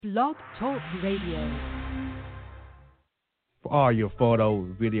Blog Talk Radio. For all your photo,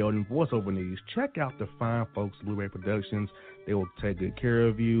 video, and voiceover needs, check out the fine folks at Blueberry Productions. They will take good care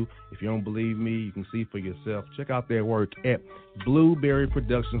of you. If you don't believe me, you can see for yourself. Check out their work at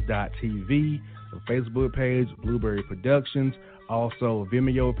blueberryproductions.tv, a Facebook page, Blueberry Productions, also a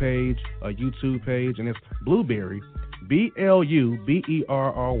Vimeo page, a YouTube page, and it's Blueberry, Blueberry,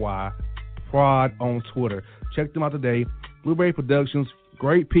 Prod on Twitter. Check them out today. Blueberry Productions,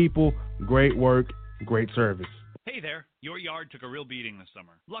 great people, great work, great service. Hey there, your yard took a real beating this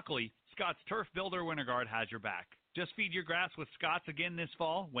summer. Luckily, Scott's Turf Builder Winter Guard has your back. Just feed your grass with Scott's again this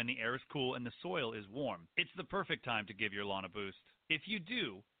fall when the air is cool and the soil is warm. It's the perfect time to give your lawn a boost. If you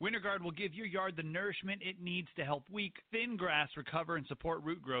do, Winter Guard will give your yard the nourishment it needs to help weak, thin grass recover and support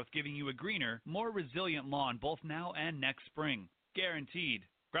root growth, giving you a greener, more resilient lawn both now and next spring. Guaranteed.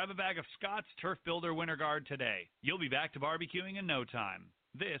 Grab a bag of Scott's Turf Builder Winter Guard today. You'll be back to barbecuing in no time.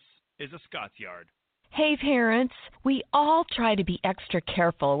 This is a Scott's Yard. Hey parents, we all try to be extra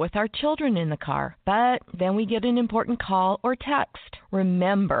careful with our children in the car, but then we get an important call or text.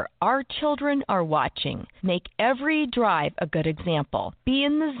 Remember, our children are watching. Make every drive a good example. Be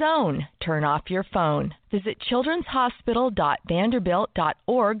in the zone. Turn off your phone. Visit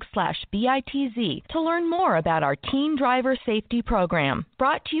childrenshospital.vanderbilt.org/BITZ to learn more about our Teen Driver Safety Program.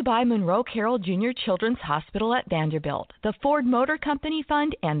 Brought to you by Monroe Carroll Jr. Children's Hospital at Vanderbilt, the Ford Motor Company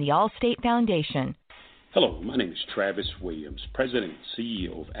Fund, and the Allstate Foundation. Hello, my name is Travis Williams, President and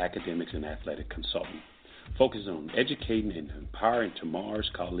CEO of Academics and Athletic Consulting, focusing on educating and empowering tomorrow's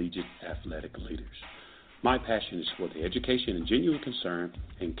collegiate athletic leaders. My passion is for the education and genuine concern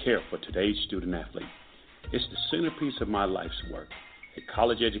and care for today's student athlete. It's the centerpiece of my life's work. A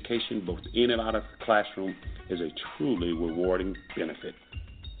college education, both in and out of the classroom, is a truly rewarding benefit.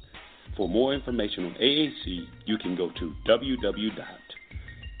 For more information on AAC, you can go to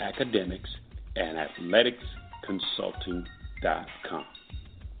www.academicsandathleticsconsulting.com.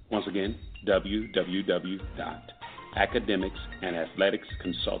 Once again,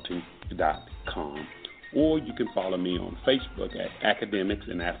 www.academicsandathleticsconsulting.com. Or you can follow me on Facebook at Academics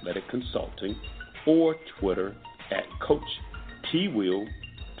and Athletic Consulting, or Twitter at Coach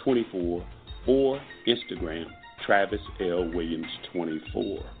TWill24, or Instagram Travis L. Williams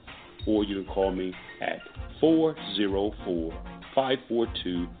 24. Or you can call me at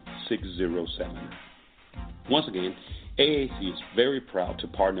 404-542-6079. Once again, AAC is very proud to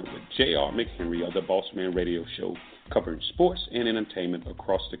partner with J.R. McHenry of the Bossman Radio Show, covering sports and entertainment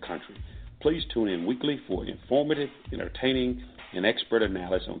across the country. Please tune in weekly for informative, entertaining, and expert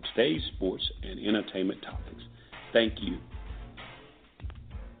analysis on today's sports and entertainment topics. Thank you.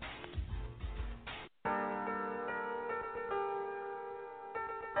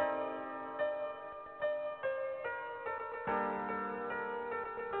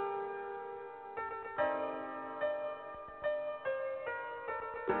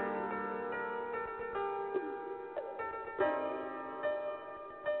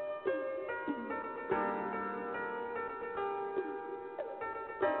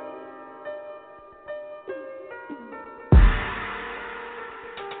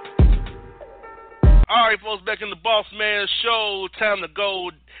 All right, folks, back in the Bossman Show. Time to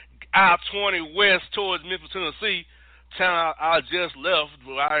go I-20 west towards Memphis, Tennessee. Town I just left,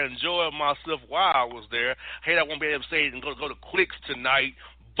 but I enjoyed myself while I was there. Hate I won't be able to say it and go to Clicks tonight,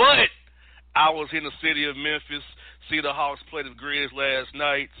 but I was in the city of Memphis. See the Hawks play the Grizz last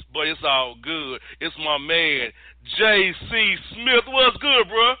night, but it's all good. It's my man, J.C. Smith. What's good,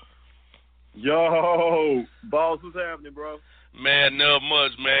 bro? Yo, boss, what's happening, bro? Man, not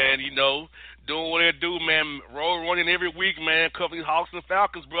much, man. You know, doing what they do, man. Road running every week, man. Covering these Hawks and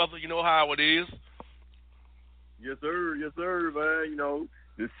Falcons, brother. You know how it is. Yes, sir, man. You know,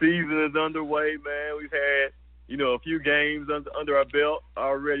 the season is underway, man. We've had, a few games under our belt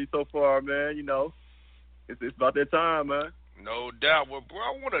already so far, man. You know, it's about that time, man. No doubt. Well, bro,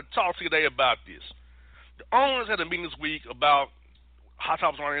 I want to talk to you today about this. The owners had a meeting this week about hot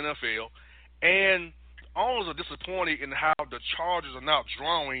topics around the NFL, and owners are disappointed in how the Chargers are not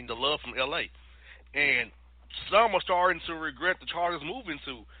drawing the love from L.A. And some are starting to regret the Chargers moving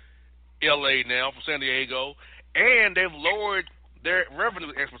to L.A. now from San Diego, and they've lowered their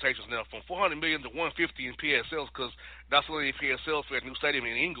revenue expectations now from $400 million to $150 in PSLs because that's only PSLs for a new stadium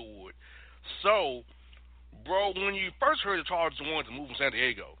in Inglewood. So, bro, when you first heard the Chargers wanted to move from San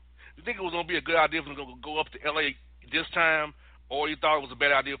Diego, you think it was going to be a good idea for them to go up to L.A. this time, or you thought it was a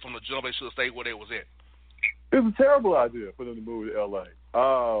bad idea from the jump? They should have stayed where they was at? It was a terrible idea for them to move to L.A.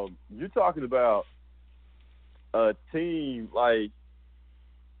 You're talking about a team like,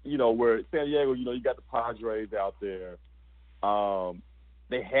 where San Diego, you got the Padres out there.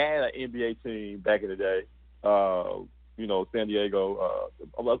 they had an NBA team back in the day. San Diego.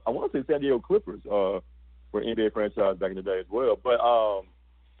 I want to say San Diego Clippers were an NBA franchise back in the day as well. But I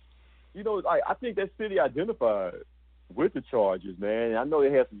think that city identified with the Chargers, man. I know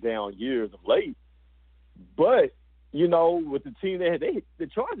they had some down years of late, but with the team the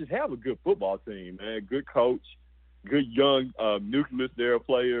Chargers have a good football team, man. Good coach, good young nucleus there of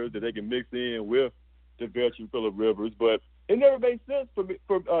players that they can mix in with the veteran Phillip Rivers. But it never made sense to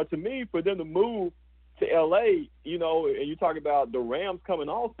me for them to move to L.A., and you talk about the Rams coming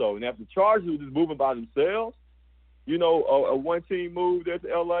also. And after the Chargers were just moving by themselves, a one-team move there to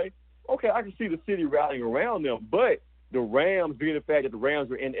L.A., okay, I can see the city rallying around them. But the Rams, being the fact that the Rams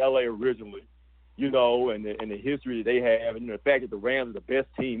were in L.A. originally, and the history that they have, and the fact that the Rams are the best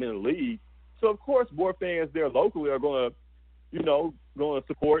team in the league, so of course more fans there locally are going to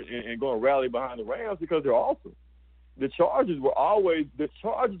support and going to rally behind the Rams because they're awesome. The Chargers were always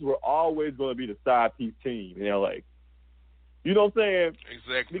going to be the side piece team in L.A. You know what I'm saying?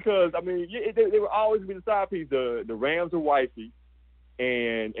 Exactly. Because they were always be the side piece. The Rams are wifey,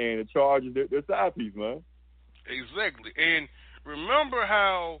 and the Chargers they're side piece, man. Exactly. And remember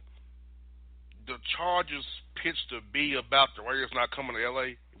how the Chargers pitched to be about the Raiders not coming to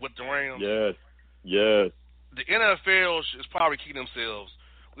L.A. with the Rams? Yes. The NFL is probably kicking themselves.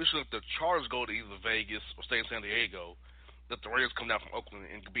 We should let the Chargers go to either Vegas or stay in San Diego. Let the Raiders come down from Oakland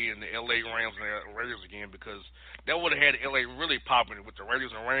and be in the L.A. Rams and the Raiders again, because that would have had L.A. really popping with the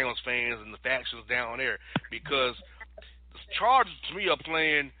Raiders and Rams fans and the factions down there. Because the Chargers, to me, are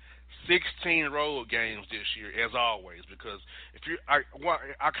playing 16 road games this year, as always. Because I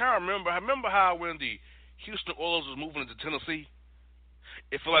kind of remember how when the Houston Oilers was moving into Tennessee,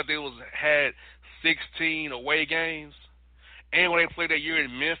 it felt like they had 16 away games. And when they played that year in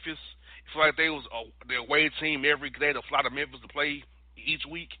Memphis, it felt like they was the away team every day to fly to Memphis to play each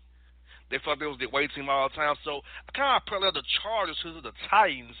week. They felt they was the away team all the time. So I kind of parallel the Chargers to the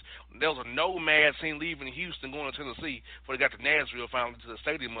Titans. There was a nomad team leaving Houston going to Tennessee before they got to Nashville, finally to the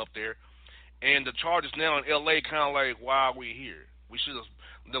stadium up there. And the Chargers now in L.A. kind of like, why are we here? We should have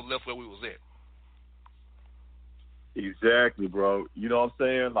never left where we was at. Exactly, bro. You know what I'm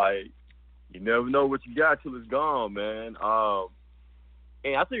saying? Like, you never know what you got till it's gone, man.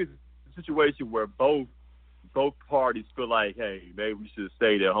 And I think it's a situation where both parties feel like, hey, maybe we should have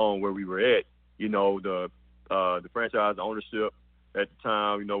stayed at home where we were at. The franchise ownership at the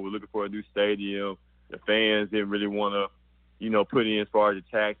time, we're looking for a new stadium. The fans didn't really want to, put in as far as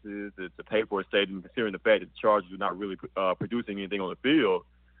the taxes to pay for a stadium, considering the fact that the Chargers were not really producing anything on the field.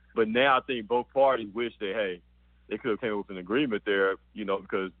 But now I think both parties wish that, hey, they could have came up with an agreement there,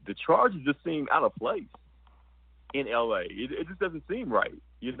 because the Chargers just seem out of place in L.A. It just doesn't seem right,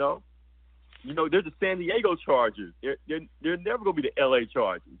 They're the San Diego Chargers. They're never going to be the L.A.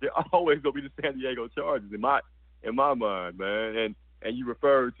 Chargers. They're always going to be the San Diego Chargers in my mind, man. And you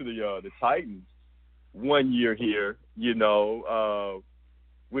refer to the Titans 1 year here,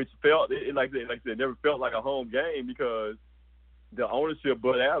 which felt like I said, never felt like a home game because the ownership,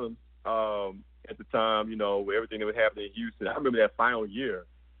 Bud Adams, at the time, with everything that was happening in Houston. I remember that final year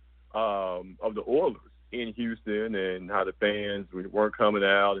of the Oilers in Houston and how the fans weren't coming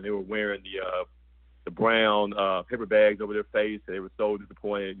out and they were wearing the brown paper bags over their face. And they were so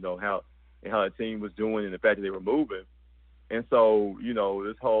disappointed, how the team was doing and the fact that they were moving. And so,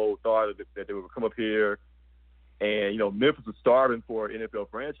 this whole thought that they would come up here and, Memphis was starving for an NFL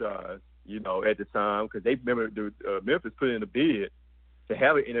franchise, at the time because they remember Memphis put in a bid to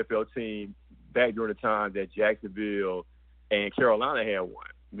have an NFL team back during the time that Jacksonville and Carolina had one.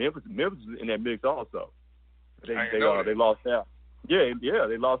 Memphis was in that mix also. They lost out. Yeah,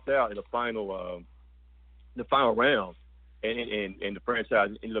 they lost out in the final round, and the franchise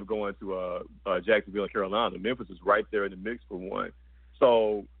ended up going to Jacksonville and Carolina. Memphis was right there in the mix for one.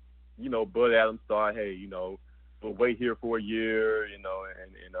 So, Bud Adams thought, hey, we'll wait here for a year, and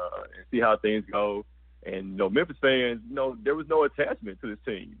see how things go. And Memphis fans, there was no attachment to this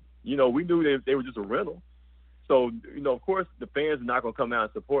team. We knew they were just a rental. So, of course, the fans are not going to come out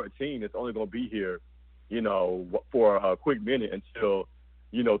and support a team that's only going to be here, for a quick minute until,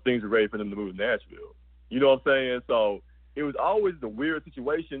 things are ready for them to move to Nashville. You know what I'm saying? So it was always the weird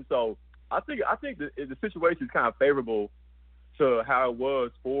situation. So I think the situation is kind of favorable to how it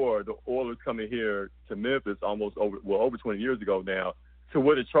was for the Oilers coming here to Memphis almost over 20 years ago now, to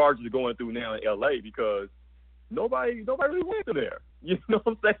what the Chargers are going through now in L.A. because nobody really went to there. You know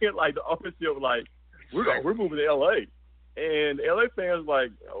what I'm saying? Like the ownership was like, we're moving to L.A. And the L.A. fans were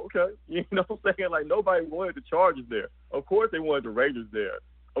like, okay. You know what I'm saying? Like nobody wanted the Chargers there. Of course they wanted the Raiders there.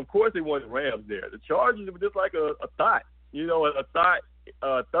 Of course they wanted the Rams there. The Chargers were just like a thought, a thought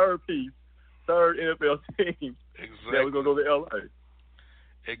third NFL team Exactly. that was gonna go to LA.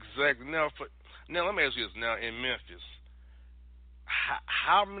 Exactly. Now let me ask you this. Now in Memphis,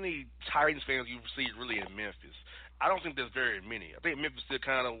 how many Titans fans you see really in Memphis? I don't think there's very many. I think Memphis still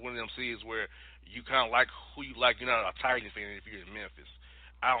kind of one of them cities where you kind of like who you like. You're not a Titans fan if you're in Memphis.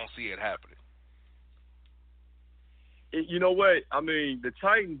 I don't see it happening. You know what? I mean, the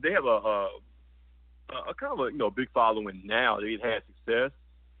Titans, they have a kind of a big following now. They've had success,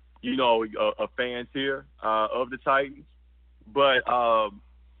 fans here of the Titans. But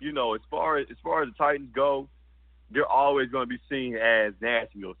as far as the Titans go, they're always going to be seen as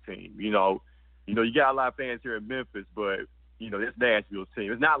Nashville's team. You got a lot of fans here in Memphis, but it's Nashville's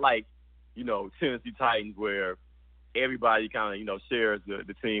team. It's not like Tennessee Titans where everybody kind of shares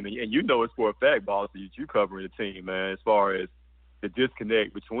the team, and it's for a fact, boss, that you covering the team, man. As far as the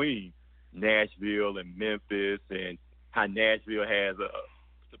disconnect between Nashville and Memphis, and how Nashville has a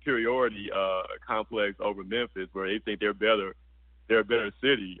superiority complex over Memphis, where they think they're better. They're a better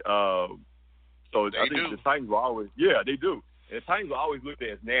city. So I think the Titans will always, they do. And the Titans will always look at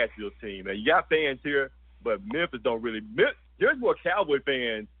it as Nashville's team. And you got fans here, but Memphis don't really. There's more Cowboy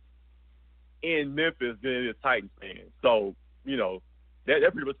fans in Memphis than it is Titans fans. So that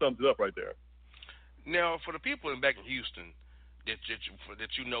pretty much sums it up right there. Now, for the people back in Houston that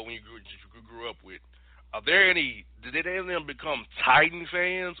when you grew up with, are there any? Did any of them become Titan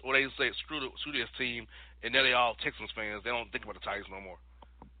fans, or they say screw this team, and now they all Texans fans? They don't think about the Titans no more.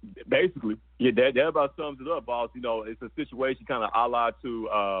 Basically, that about sums it up, boss. It's a situation kind of a la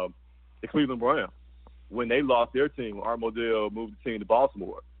to the Cleveland Browns when they lost their team. When Art Modell moved the team to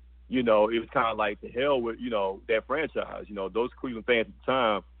Baltimore. It was kind of like, the hell with that franchise. Those Cleveland fans at the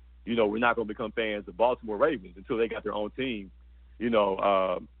time, we're not going to become fans of Baltimore Ravens until they got their own team.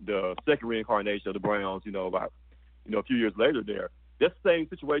 The second reincarnation of the Browns. About a few years later there. That's the same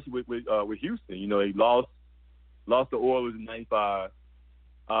situation with Houston. They lost the Oilers in '95.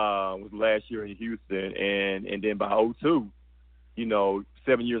 Was last year in Houston, and then by 2002,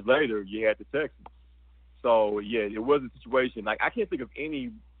 7 years later, you had the Texans. So it was a situation like I can't think of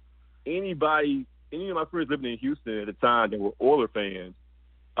any of my friends living in Houston at the time that were Oilers fans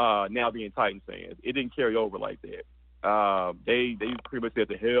now being Titans fans. It didn't carry over like that. They pretty much said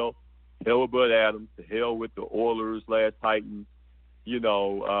to hell with Bud Adams, to hell with the Oilers / Titans,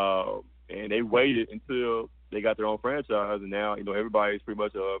 and they waited until they got their own franchise, and now everybody's pretty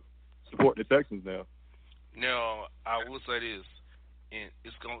much supporting the Texans now. Now I will say this, and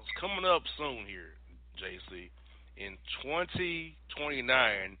it's coming up soon here, JC. In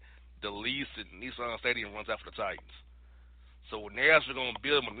 2029, the lease at Nissan Stadium runs out for the Titans. So when Nashville going to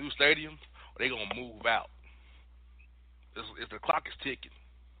build them a new stadium, or they going to move out? If the clock is ticking.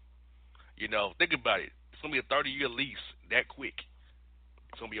 Think about it. It's going to be a 30-year lease that quick.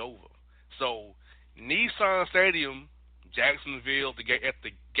 It's going to be over. So Nissan Stadium, Jacksonville, at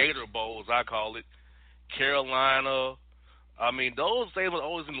the Gator Bowl, as I call it, Carolina. I mean, those stadiums are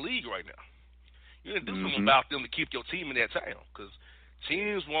always in the league right now. You need to do something about them to keep your team in that town, because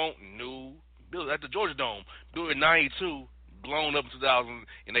teams want new build at the Georgia Dome, built in '92, blown up in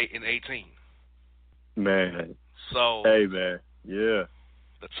 2018. Man. So. Hey, man. Yeah.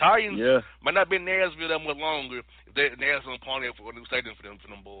 The Titans might not be in Nashville that much longer if Nashville upon there for a new stadium for them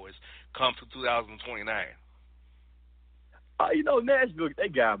boys come to 2029. Nashville, they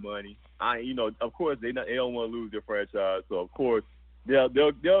got money. Of course they don't want to lose their franchise, so of course they'll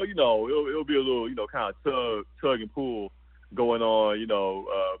it'll be a little kind of tug and pull going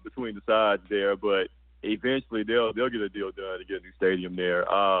on between the sides there, but eventually they'll get a deal done to get a new stadium there.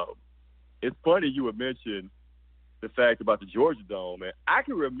 It's funny you would mention the fact about the Georgia Dome, man. I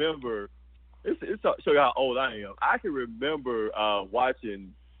can remember. It's to show you how old I am. I can remember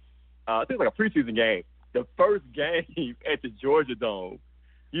watching. I think it was like a preseason game. The first game at the Georgia Dome.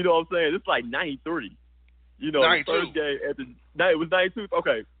 You know what I'm saying? It's like '93. 92. The first game at it was '92.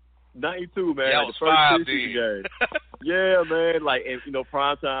 Okay, '92, man. Yeah, like I was the first preseason then. game. Yeah, man. Like, and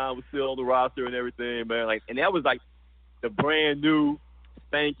prime time was still on the roster and everything, man. Like, and that was like the brand new,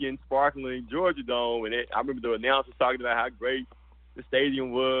 spanking, sparkling Georgia Dome, and I remember the announcers talking about how great the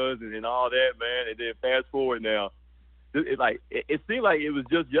stadium was and all that, man. And then fast forward now, it seemed like it was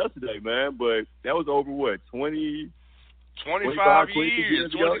just yesterday, man. But that was over 25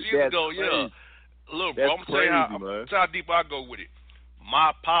 years ago. Yeah. Look, bro, I'm crazy, I'm tell you how deep I go with it.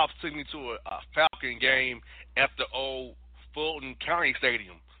 My pops took me to a Falcon game at the old Fulton County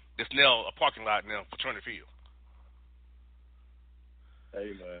Stadium. It's now a parking lot now for Turner Field.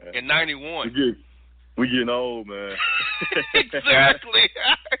 Hey, man. In '91. We getting old, man. Exactly.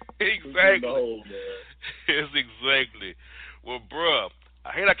 We getting old, man. Yes, exactly. Well, bruh,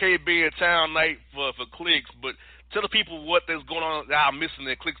 I hate I can't be in town tonight for clicks, but tell the people what is going on that I'm missing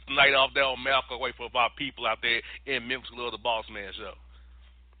in clicks tonight off there on Malcolm Way for our people out there in Memphis who love the Bossman show.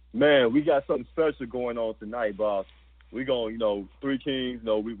 Man, we got something special going on tonight, boss. We going, Three Kings,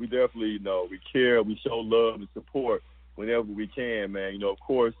 we definitely, we care, we show love and support whenever we can, man. Of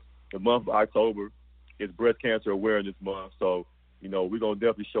course, the month of October is Breast Cancer Awareness Month, so, we're going to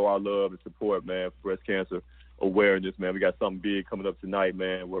definitely show our love and support, man, for breast cancer awareness, man. We got something big coming up tonight,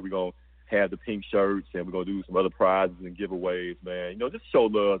 man, where we're going to have the pink shirts and we're going to do some other prizes and giveaways, man. Just show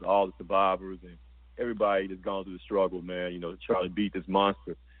love to all the survivors and everybody that's gone through the struggle, man, to try to beat this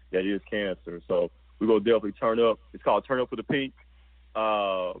monster that is cancer. So we're going to definitely turn up. It's called Turn Up for the Pink.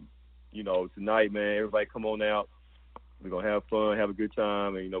 Tonight, man, everybody come on out. We're going to have fun, have a good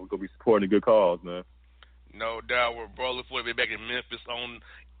time, and, we're going to be supporting a good cause, man. No doubt. We're looking forward to be back in Memphis on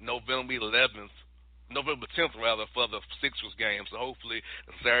November 10th, for the Sixers game. So hopefully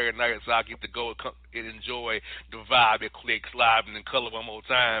Saturday night, so I get to go and enjoy the vibe at Clicks live and in color one more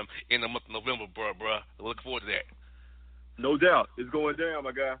time in the month of November, bro. I look forward to that. No doubt. It's going down,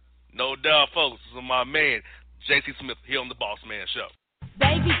 my guy. No doubt, folks. This is my man, J.C. Smith, here on the Bossman Show.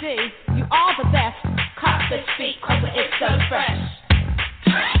 Baby D, you are the best. Cut the speak, cause it's so fresh.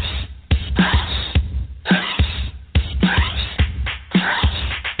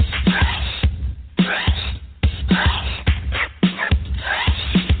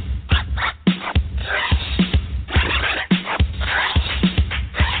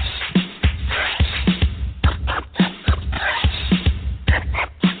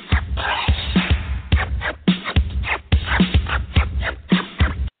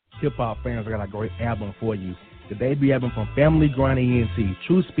 Hip-hop fans, I got a great album for you. The debut album from Family Grind ENT,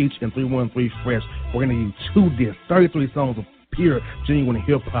 True Speech and 313 Fresh. We're going to do 2 discs, 33 songs of pure, genuine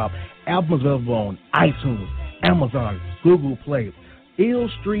hip-hop. Albums available on iTunes, Amazon, Google Play,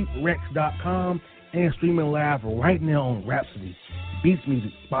 illstreetrex.com, and streaming live right now on Rhapsody, Beats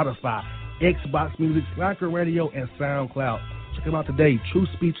Music, Spotify, Xbox Music, Slacker Radio, and SoundCloud. Check them out today, True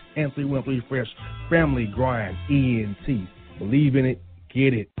Speech and 313 Fresh, Family Grind ENT. Believe in it,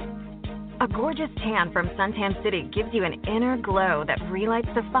 get it. A gorgeous tan from Suntan City gives you an inner glow that relights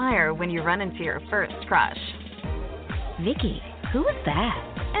the fire when you run into your first crush. Vicky, who is that?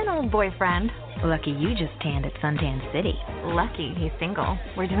 An old boyfriend. Lucky you just tanned at Suntan City. Lucky he's single.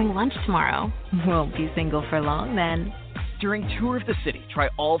 We're doing lunch tomorrow. Won't be single for long then. During Tour of the City, try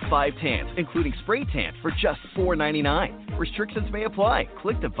all 5 tans, including spray tan, for just $4.99. Restrictions may apply.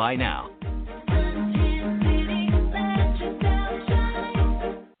 Click to buy now.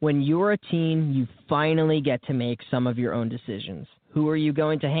 When you're a teen, you finally get to make some of your own decisions. Who are you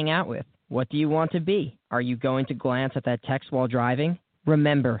going to hang out with? What do you want to be? Are you going to glance at that text while driving?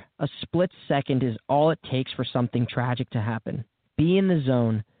 Remember, a split second is all it takes for something tragic to happen. Be in the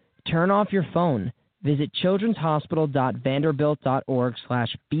zone. Turn off your phone. Visit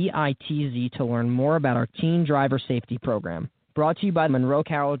childrenshospital.vanderbilt.org/BITZ to learn more about our teen driver safety program. Brought to you by Monroe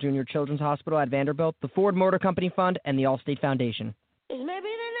Carroll Jr. Children's Hospital at Vanderbilt, the Ford Motor Company Fund, and the Allstate Foundation. It's maybe the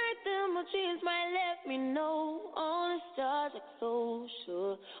night that my jeans might let me know. All the stars are so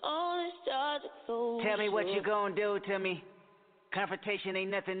sure. All the stars are so Tell me what you gonna do to me. Confrontation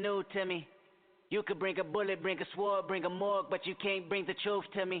ain't nothing new to me. You could bring a bullet, bring a sword, bring a morgue, but you can't bring the truth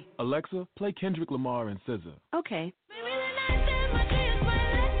to me. Alexa, play Kendrick Lamar and SZA. Okay.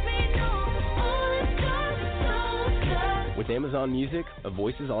 With Amazon Music, a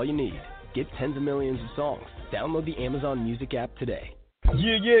voice is all you need. Get tens of millions of songs. Download the Amazon Music app today.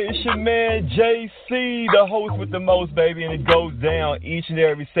 Yeah, it's your man JC, the host with the most, baby, and it goes down each and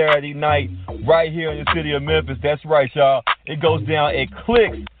every Saturday night right here in the city of Memphis. That's right, y'all. It goes down at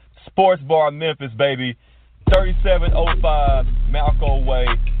Clicks Sports Bar Memphis, baby. 3705 Malco Way,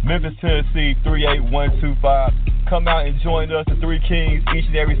 Memphis, Tennessee, 38125. Come out and join us, the Three Kings, each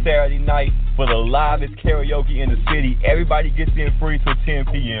and every Saturday night for the livest karaoke in the city. Everybody gets in free till 10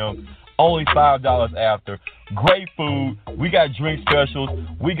 p.m. Only $5 after. Great food. We got drink specials.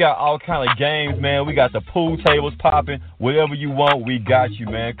 We got all kind of games, man. We got the pool tables popping. Whatever you want, we got you,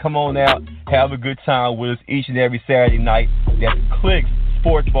 man. Come on out. Have a good time with us each and every Saturday night. That's Clicks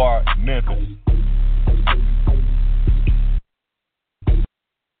Sports Bar, Memphis.